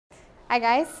Hi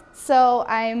guys, so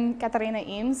I'm Katrina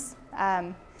Eames.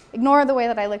 Ignore the way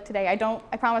that I look today. I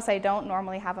promise I don't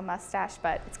normally have a mustache,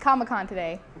 but it's Comic-Con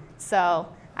today. So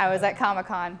I was at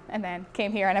Comic-Con and then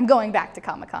came here and I'm going back to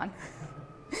Comic-Con.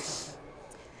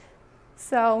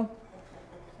 So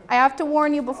I have to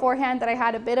warn you beforehand that I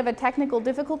had a bit of a technical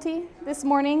difficulty this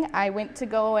morning. I went to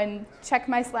go and check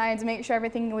my slides, make sure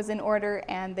everything was in order,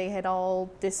 and they had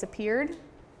all disappeared.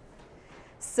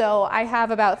 So I have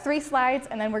about 3 slides,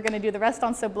 and then we're going to do the rest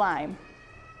on Sublime.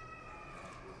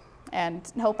 And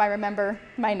hope I remember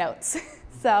my notes.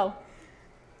 So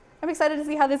I'm excited to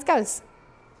see how this goes.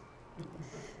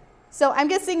 So I'm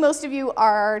guessing most of you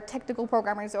are technical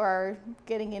programmers or are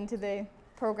getting into the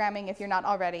programming if you're not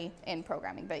already in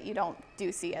programming, but you don't do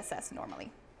CSS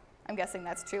normally. I'm guessing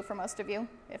that's true for most of you,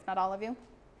 if not all of you.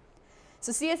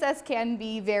 So CSS can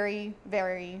be very,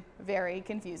 very, very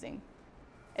confusing,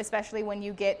 especially when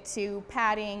you get to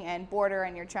padding and border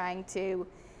and you're trying to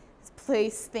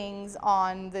place things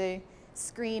on the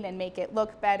screen and make it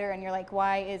look better, and you're like,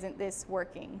 why isn't this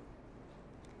working?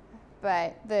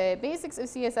 But the basics of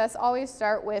CSS always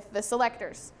start with the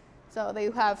selectors. So they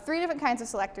have 3 different kinds of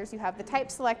selectors. You have the type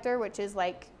selector, which is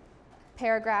like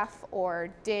paragraph or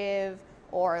div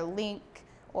or link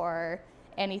or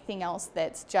anything else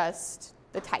that's just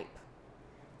the type.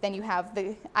 Then you have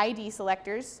the ID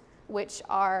selectors, which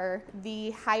are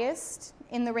the highest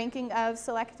in the ranking of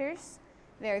selectors.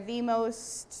 They're the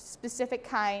most specific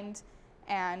kind,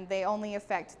 and they only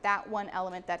affect that one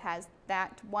element that has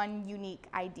that one unique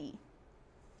ID.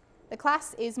 The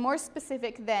class is more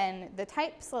specific than the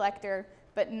type selector,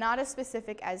 but not as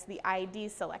specific as the ID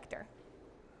selector.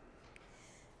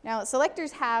 Now,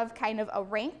 selectors have kind of a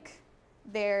rank.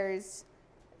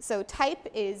 So type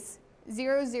is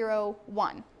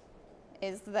 001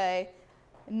 is the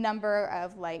number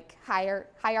of like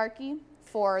hierarchy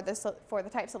for the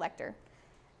type selector.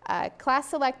 Class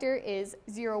selector is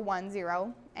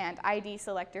 010, and ID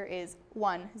selector is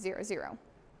 100.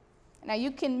 Now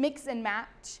you can mix and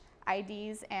match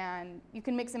IDs, and you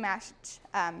can mix and match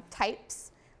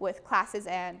types with classes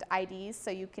and IDs, so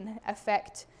you can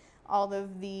affect all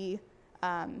of the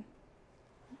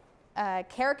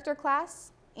character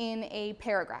class in a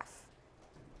paragraph,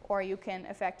 or you can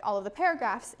affect all of the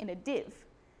paragraphs in a div,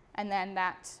 and then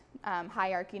that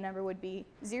hierarchy number would be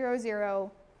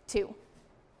 002.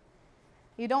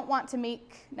 You don't want to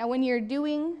make, now when you're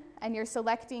doing and you're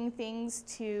selecting things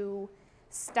to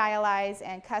stylize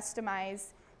and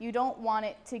customize, you don't want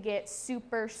it to get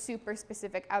super, super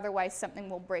specific, otherwise something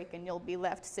will break and you'll be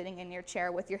left sitting in your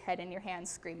chair with your head in your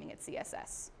hands screaming at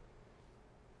CSS.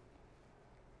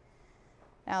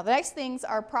 Now the next things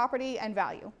are property and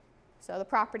value. So the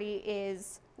property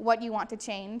is what you want to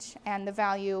change, and the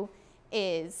value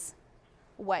is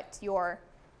what you're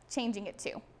changing it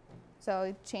to.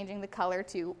 So changing the color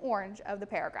to orange of the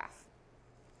paragraph.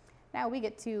 Now we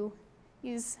get to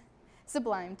use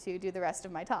Sublime to do the rest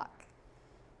of my talk.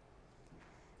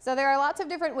 So there are lots of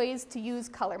different ways to use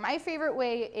color. My favorite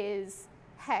way is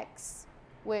hex,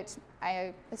 which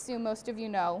I assume most of you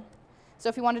know. So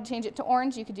if you wanted to change it to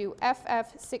orange, you could do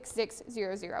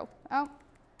FF6600. Oh,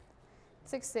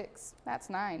 66, that's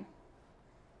 9.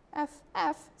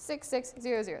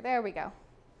 FF6600, there we go.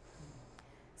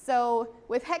 So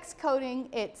with hex coding,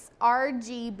 it's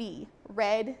RGB,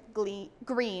 red,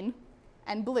 green,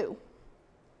 and blue.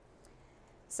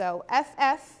 So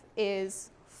FF is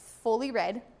fully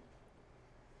red.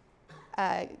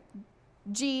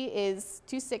 G is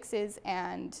 2 6s,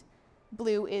 and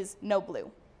blue is no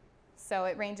blue. So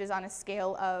it ranges on a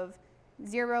scale of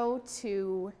 0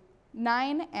 to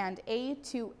 9 and A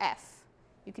to F.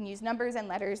 You can use numbers and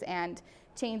letters and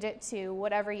change it to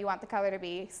whatever you want the color to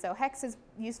be. So hex is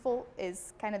useful,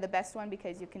 is kind of the best one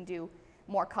because you can do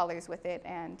more colors with it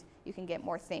and you can get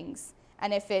more things.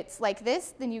 And if it's like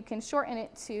this, then you can shorten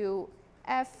it to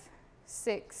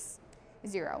F60.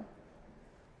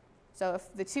 So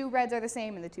if the 2 reds are the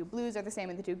same and the 2 blues are the same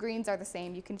and the 2 greens are the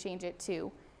same, you can change it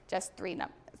to just 3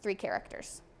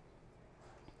 characters.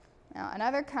 Now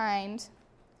another kind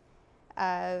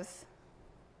of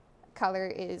color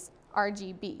is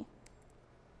RGB.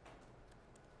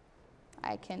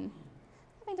 I'm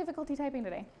having difficulty typing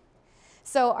today.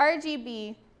 So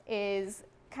RGB is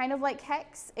kind of like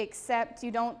hex, except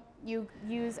you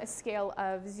use a scale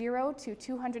of 0 to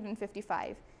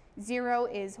 255. 0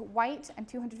 is white and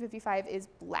 255 is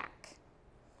black.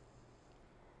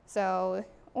 So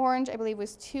orange, I believe,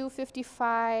 was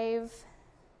 255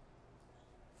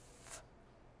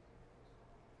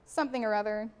 something or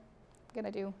other. I'm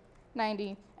gonna do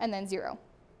 90 and then 0.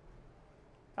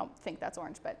 I don't think that's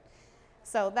orange, but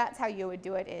so that's how you would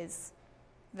do it, is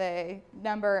the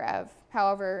number of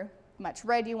however much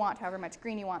red you want, however much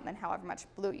green you want, and then however much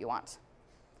blue you want.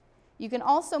 You can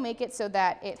also make it so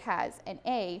that it has an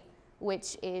A,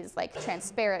 which is like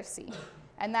transparency,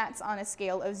 and that's on a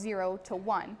scale of 0 to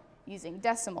 1 using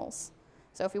decimals.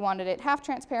 So if we wanted it half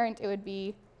transparent, it would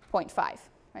be 0.5,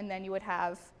 and then you would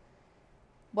have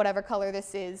whatever color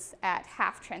this is at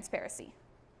half transparency.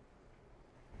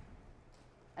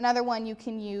 Another one you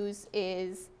can use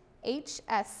is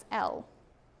HSL,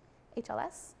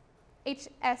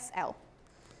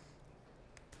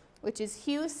 which is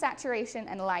hue, saturation,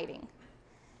 and lighting.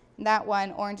 And that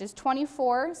one, orange is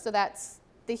 24, so that's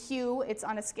the hue. It's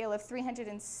on a scale of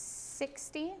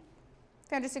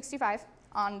 365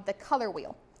 on the color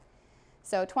wheel.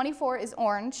 So 24 is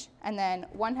orange, and then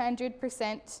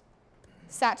 100%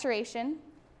 saturation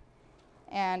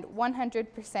and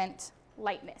 100%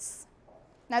 lightness.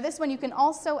 Now this one you can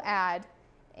also add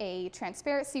a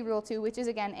transparency rule to, which is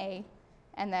again A,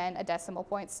 and then a decimal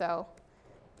point, so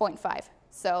 0.5.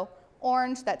 So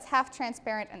orange, that's half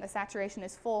transparent, and the saturation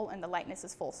is full, and the lightness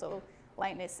is full. So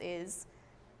lightness is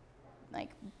like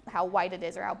how white it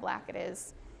is or how black it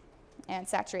is, and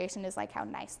saturation is like how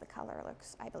nice the color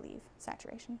looks, I believe,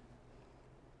 saturation.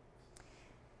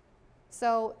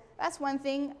 So that's one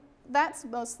thing. That's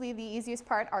mostly the easiest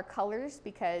part, are colors,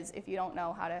 because if you don't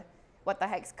know what the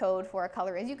heck's code for a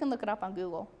color is, you can look it up on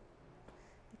Google.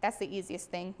 That's the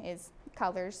easiest thing, is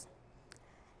colors.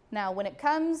 Now, when it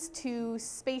comes to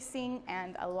spacing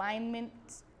and alignment,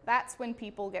 that's when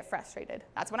people get frustrated.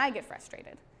 That's when I get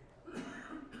frustrated.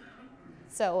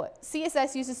 So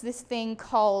CSS uses this thing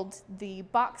called the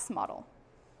box model,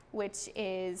 which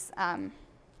is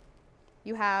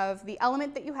you have the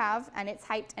element that you have and its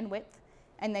height and width,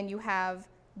 and then you have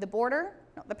the border,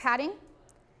 no, the padding,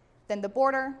 then the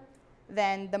border,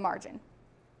 then the margin.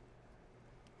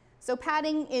 So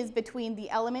padding is between the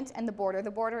element and the border.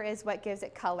 The border is what gives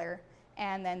it color,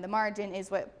 and then the margin is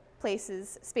what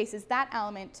spaces that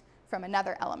element from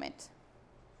another element.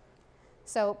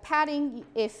 So padding,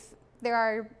 if there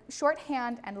are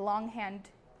shorthand and longhand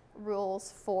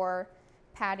rules for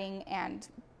padding and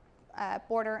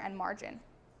border and margin.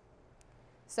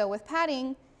 So with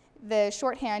padding, the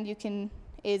shorthand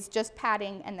is just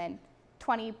padding and then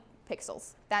 20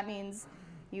 pixels. That means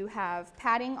you have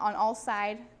padding on all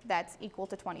sides that's equal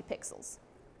to 20 pixels.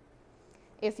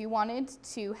 If you wanted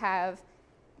to have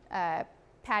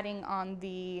padding on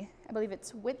the, I believe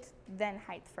it's width, then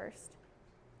height first.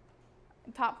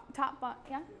 Top,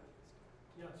 yeah?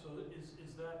 Yeah, so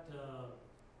is that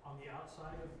on the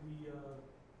outside of the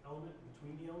element,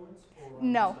 between the elements, or on the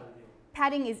inside of the element?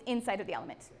 Padding is inside of the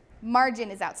element. Margin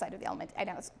is outside of the element. I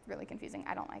know it's really confusing.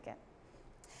 I don't like it.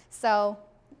 So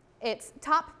it's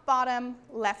top, bottom,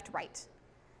 left, right.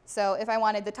 So if I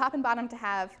wanted the top and bottom to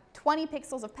have 20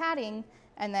 pixels of padding,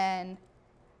 and then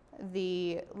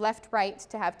the left, right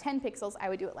to have 10 pixels, I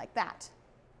would do it like that.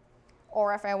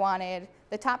 Or if I wanted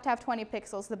the top to have 20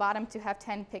 pixels, the bottom to have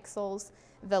 10 pixels,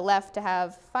 the left to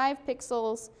have 5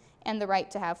 pixels, and the right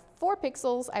to have 4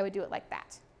 pixels, I would do it like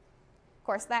that. Of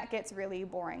course, that gets really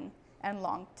boring and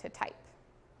long to type.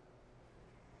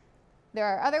 There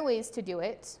are other ways to do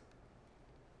it,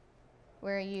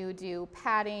 where you do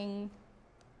padding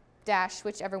dash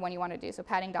whichever one you want to do. So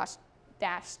padding dash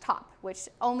top, which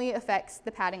only affects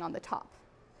the padding on the top.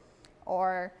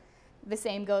 Or the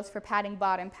same goes for padding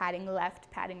bottom, padding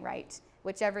left, padding right.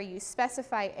 Whichever you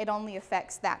specify, it only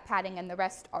affects that padding, and the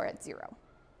rest are at 0.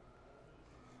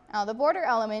 Now the border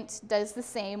element does the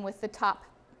same with the top,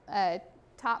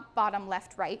 bottom,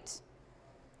 left, right.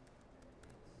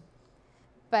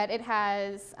 But it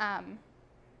has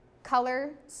color,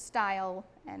 style,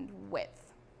 and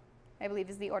width, I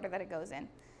believe is the order that it goes in.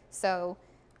 So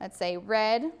let's say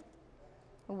red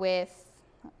with,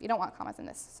 you don't want commas in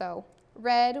this, so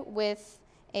red with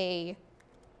a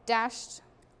dashed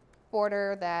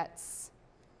border that's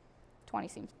 20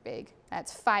 seems big,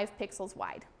 that's 5 pixels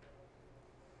wide.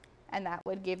 And that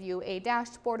would give you a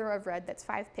dashed border of red that's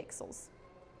 5 pixels.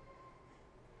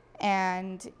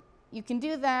 And you can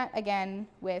do that again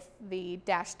with the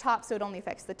dash top, so it only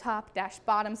affects the top, dash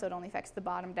bottom, so it only affects the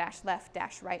bottom, dash left,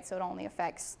 dash right, so it only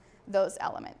affects those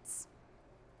elements.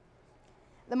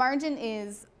 The margin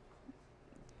is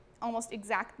almost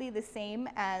exactly the same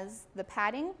as the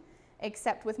padding,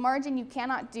 except with margin you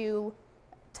cannot do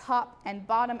top and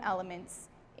bottom elements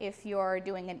if you're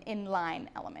doing an inline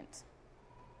element.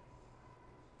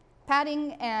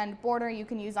 Padding and border you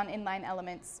can use on inline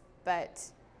elements, but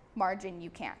margin you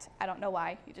can't. I don't know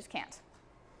why, you just can't.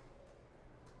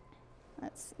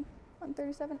 Let's see,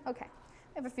 137, okay.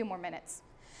 I have a few more minutes.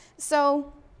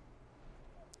 So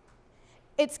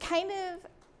it's kind of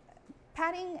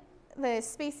padding, the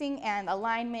spacing and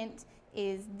alignment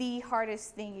is the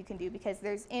hardest thing you can do because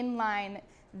there's inline,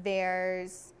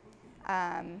 there's,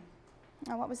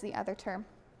 what was the other term?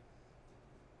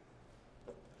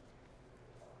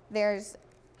 There's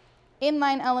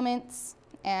inline elements,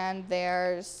 and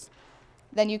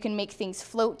then you can make things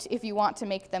float if you want to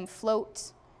make them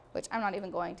float, which I'm not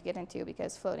even going to get into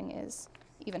because floating is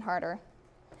even harder.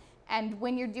 And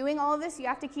when you're doing all of this, you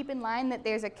have to keep in mind that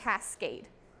there's a cascade.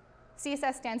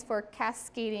 CSS stands for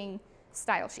cascading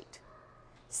style sheet.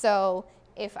 So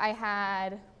if I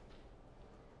had,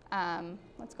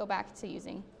 let's go back to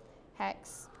using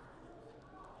hex.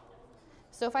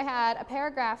 So if I had a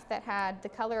paragraph that had the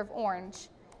color of orange,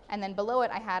 and then below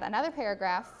it I had another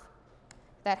paragraph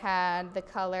that had the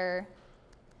color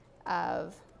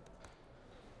of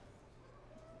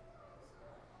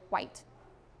white,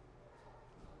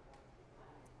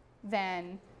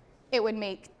 then it would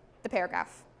make the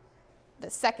paragraph the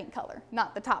second color,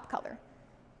 not the top color.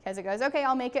 Because it goes, okay,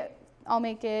 I'll make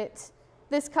it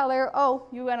this color. Oh,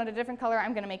 you went on a different color,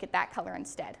 I'm going to make it that color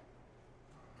instead.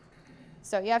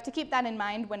 So you have to keep that in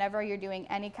mind whenever you're doing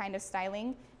any kind of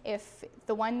styling. If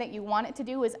the one that you want it to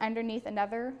do is underneath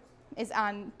another, is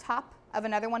on top of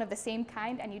another one of the same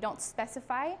kind, and you don't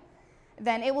specify,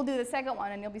 then it will do the second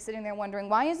one, and you'll be sitting there wondering,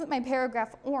 why isn't my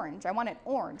paragraph orange? I want it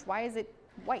orange. Why is it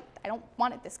white? I don't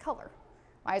want it this color.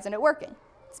 Why isn't it working?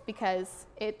 It's because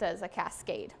it does a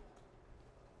cascade.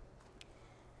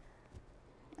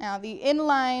 Now the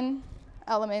inline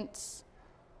elements,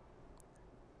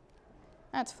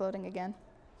 that's floating again.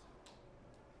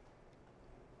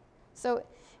 So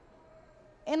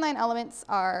inline elements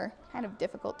are kind of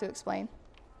difficult to explain,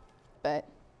 but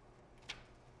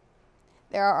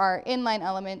there are inline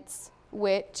elements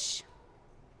which,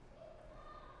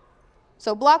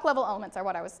 so block level elements are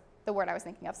the word I was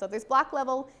thinking of. So there's block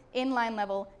level, inline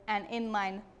level, and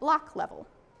inline block level.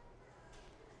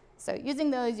 So using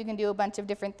those, you can do a bunch of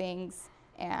different things,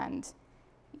 and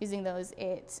using those,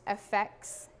 it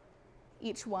affects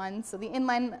each one. So the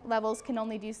inline levels can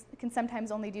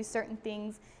sometimes only do certain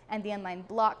things, and the inline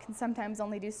block can sometimes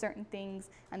only do certain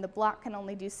things, and the block can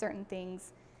only do certain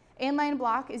things. Inline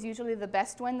block is usually the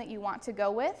best one that you want to go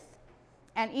with,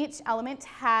 and each element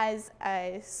has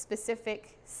a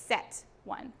specific set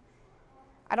one.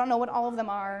 I don't know what all of them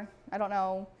are. I don't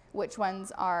know which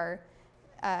ones are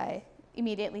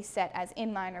immediately set as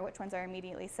inline or which ones are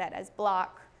immediately set as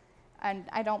block, and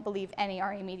I don't believe any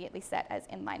are immediately set as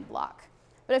inline block.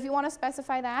 But if you want to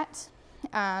specify that,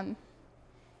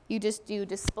 you just do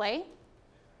display.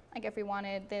 Like if we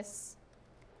wanted this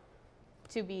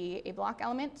to be a block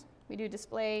element, we do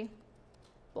display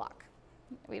block.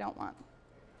 We don't want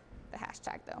the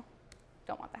hashtag though.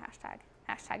 Don't want the hashtag.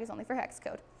 Hashtag is only for hex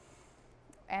code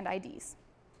and IDs.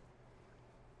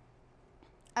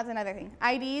 That's another thing.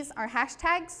 IDs are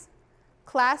hashtags.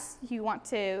 Class, you want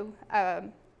to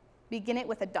begin it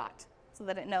with a dot so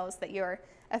that it knows that you're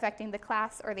affecting the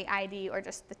class or the ID or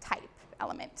just the type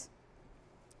element.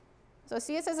 So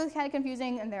CSS is kind of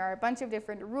confusing, and there are a bunch of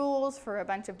different rules for a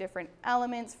bunch of different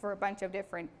elements, for a bunch of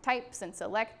different types and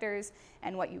selectors,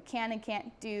 and what you can and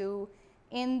can't do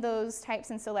in those types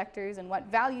and selectors, and what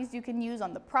values you can use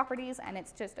on the properties, and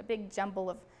it's just a big jumble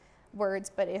of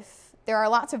words. But if there are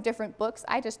lots of different books,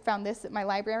 I just found this at my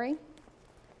library,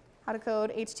 How to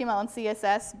Code HTML and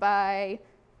CSS by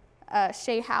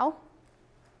Shay Howe.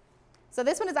 So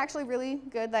this one is actually really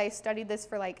good. I studied this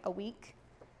for like a week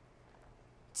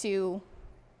to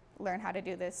learn how to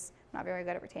do this. I'm not very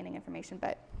good at retaining information,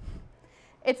 but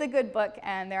it's a good book,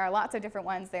 and there are lots of different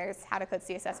ones. There's How to Code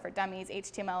CSS for Dummies,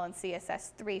 HTML and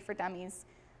CSS 3 for Dummies.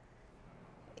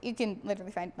 You can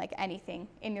literally find like anything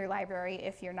in your library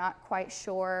if you're not quite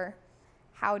sure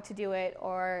how to do it,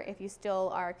 or if you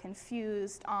still are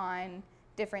confused on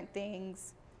different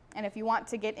things. And if you want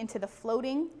to get into the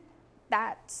floating,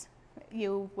 that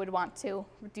you would want to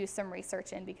do some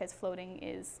research in, because floating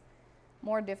is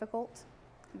more difficult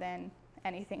than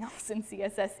anything else in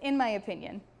CSS, in my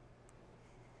opinion.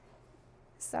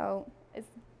 So is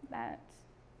that,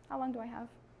 how long do I have?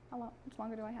 How much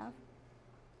longer do I have?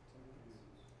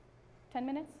 10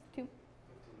 minutes?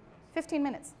 15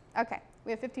 minutes. Okay,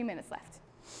 we have 15 minutes left.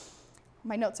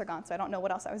 My notes are gone, so I don't know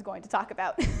what else I was going to talk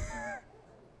about.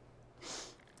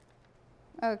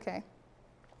 Okay.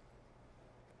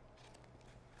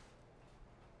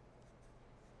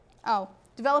 Oh,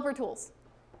 developer tools.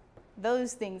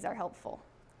 Those things are helpful.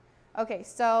 Okay,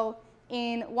 so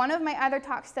in one of my other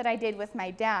talks that I did with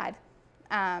my dad,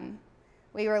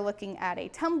 we were looking at a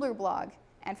Tumblr blog,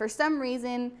 and for some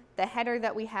reason, the header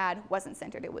that we had wasn't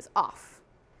centered. It was off.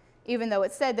 Even though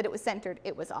it said that it was centered,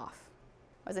 it was off.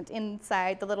 wasn't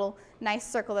inside the little nice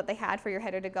circle that they had for your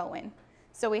header to go in.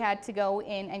 So we had to go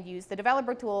in and use the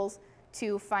developer tools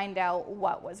to find out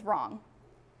what was wrong.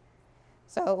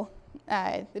 So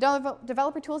the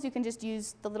developer tools, you can just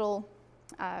use the little,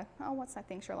 oh, what's that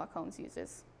thing Sherlock Holmes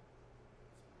uses?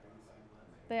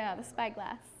 Yeah, the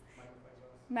spyglass.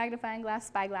 Magnifying glass,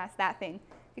 spyglass, that thing.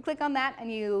 If you click on that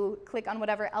and you click on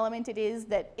whatever element it is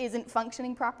that isn't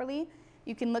functioning properly,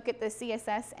 you can look at the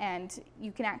CSS and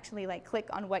you can actually like click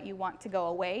on what you want to go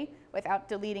away without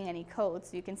deleting any code.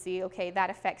 So you can see, okay, that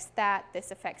affects that,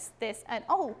 this affects this, and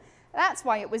oh, that's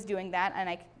why it was doing that,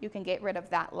 and you can get rid of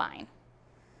that line.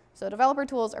 So developer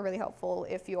tools are really helpful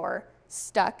if you're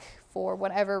stuck for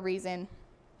whatever reason.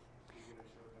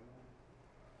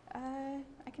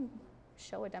 I can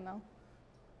show a demo.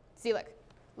 See,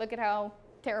 look at how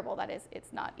terrible that is.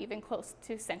 It's not even close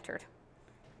to centered,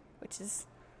 which is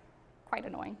quite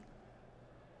annoying.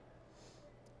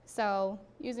 So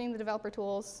using the developer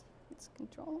tools, it's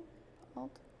Control,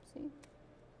 Alt, C.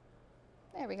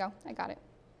 There we go, I got it.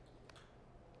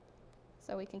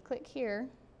 So we can click here.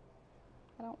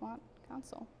 I don't want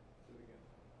console.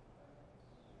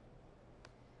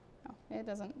 No, it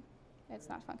doesn't, it's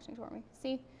not functioning for me.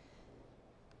 See?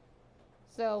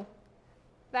 So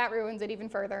that ruins it even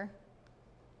further.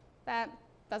 That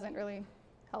doesn't really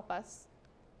help us.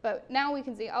 But now we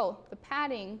can see, oh, the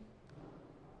padding,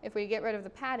 if we get rid of the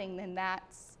padding, then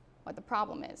that's what the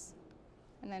problem is.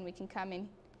 And then we can come in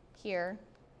here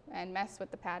and mess with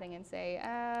the padding and say,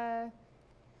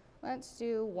 let's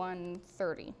do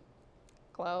 130.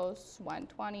 Close,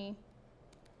 120,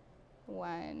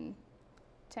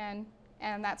 110,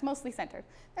 and that's mostly centered.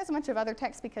 There's a bunch of other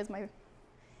text because my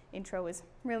intro is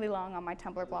really long on my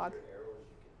Tumblr blog.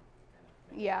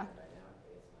 Yeah.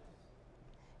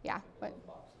 Yeah, but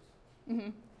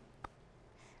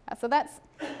so that's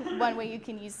one way you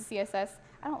can use the CSS.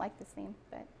 I don't like this theme,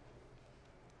 but.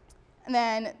 And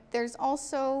then there's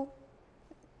also,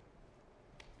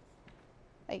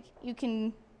 like, you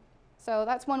can, so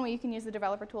that's one way you can use the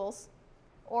developer tools.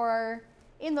 Or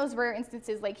in those rare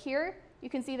instances, like here, you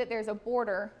can see that there's a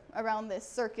border around this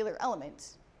circular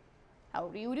element. How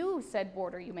do you do said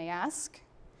border, you may ask?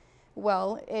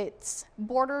 Well, it's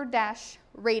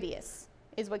border-radius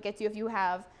is what gets you if you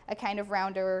have a kind of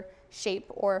rounder shape,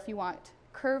 or if you want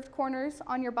curved corners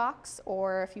on your box,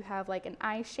 or if you have like an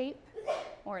eye shape,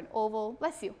 or an oval,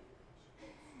 bless you,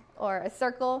 or a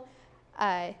circle.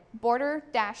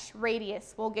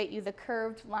 Border-radius will get you the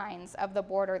curved lines of the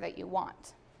border that you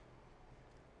want.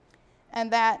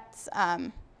 And that's,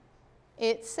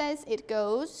 it says it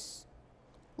goes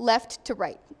left to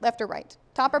right, left or right.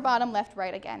 Top or bottom, left,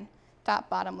 right again. Top,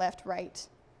 bottom, left, right.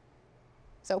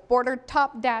 So border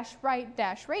top dash right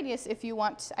dash radius if you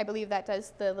want. I believe that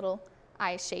does the little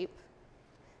eye shape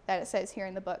that it says here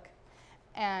in the book.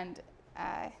 And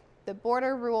the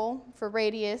border rule for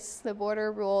radius, the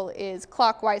border rule is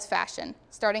clockwise fashion,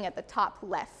 starting at the top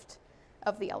left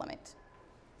of the element.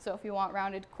 So if you want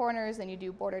rounded corners, then you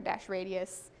do border dash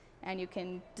radius, and you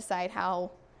can decide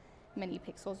how many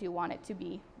pixels you want it to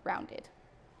be rounded.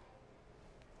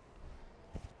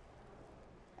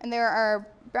 And there are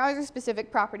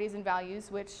browser-specific properties and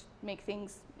values which make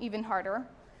things even harder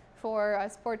for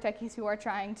us poor techies who are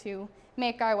trying to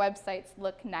make our websites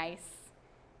look nice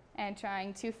and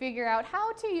trying to figure out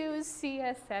how to use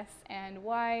CSS and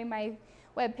why my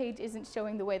web page isn't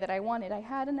showing the way that I wanted. I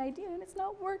had an idea and it's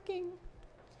not working.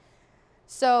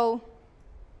 So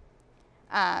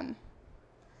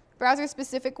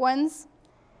browser-specific ones,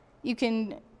 you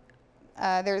can,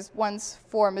 there's ones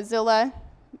for Mozilla,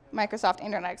 Microsoft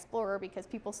Internet Explorer, because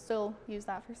people still use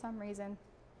that for some reason,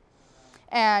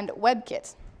 and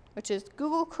WebKit, which is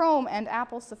Google Chrome and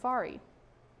Apple Safari.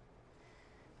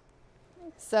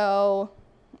 So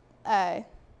I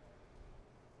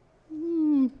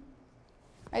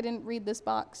didn't read this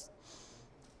box.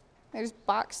 There's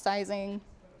box sizing,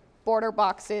 border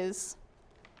boxes,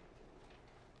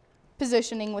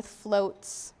 positioning with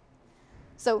floats.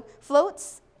 So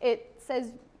floats, it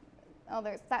says, oh,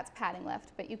 that's padding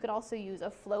left, but you could also use a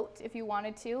float if you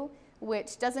wanted to,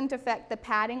 which doesn't affect the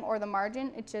padding or the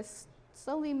margin. It just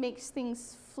slowly makes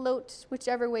things float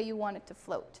whichever way you want it to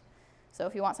float. So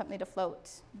if you want something to float,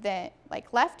 then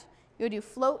like left, you would do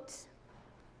float.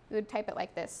 You would type it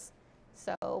like this.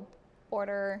 So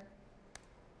border,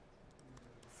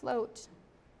 float,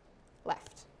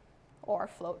 left, or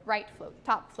float right, float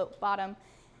top, float bottom.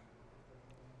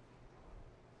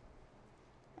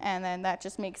 And then that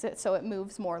just makes it so it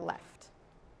moves more left.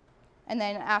 And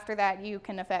then after that, you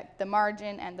can affect the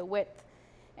margin and the width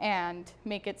and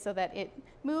make it so that it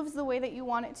moves the way that you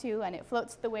want it to, and it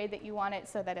floats the way that you want it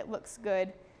so that it looks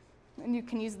good. And you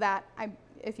can use that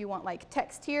if you want like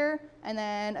text here and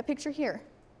then a picture here.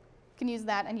 You can use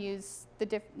that and use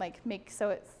the make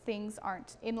so things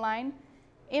aren't inline.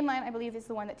 Inline, I believe, is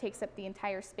the one that takes up the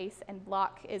entire space, and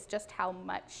block is just how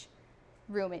much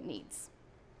room it needs.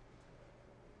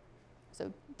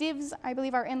 So divs, I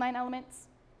believe, are inline elements.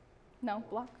 No,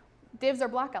 block. Divs are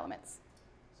block elements.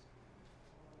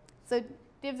 So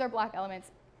divs are block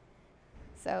elements.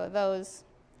 So those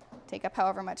take up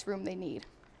however much room they need.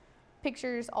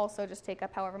 Pictures also just take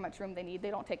up however much room they need.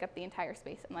 They don't take up the entire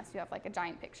space unless you have like a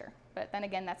giant picture. But then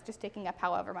again, that's just taking up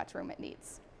however much room it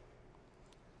needs.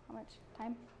 How much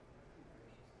time?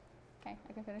 Okay,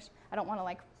 I can finish. I don't want to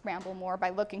like ramble more by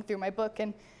looking through my book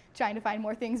and trying to find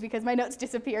more things because my notes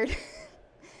disappeared.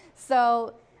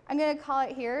 So I'm going to call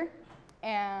it here.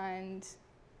 And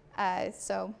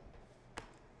so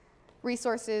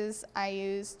resources I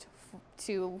used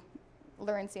to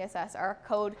learn CSS are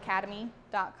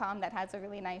codecademy.com that has a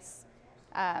really nice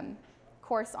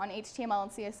course on HTML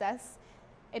and CSS.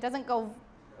 It doesn't go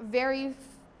very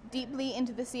deeply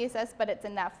into the CSS, but it's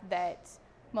enough that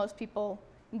most people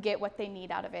get what they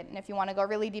need out of it. And if you want to go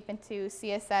really deep into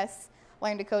CSS,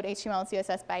 Learn to Code HTML and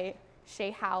CSS by Shay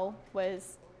Howe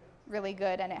was really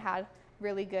good, and it had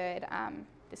really good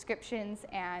descriptions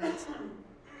and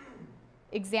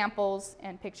examples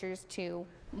and pictures to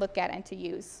look at and to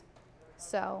use.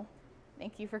 So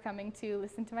thank you for coming to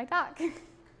listen to my talk.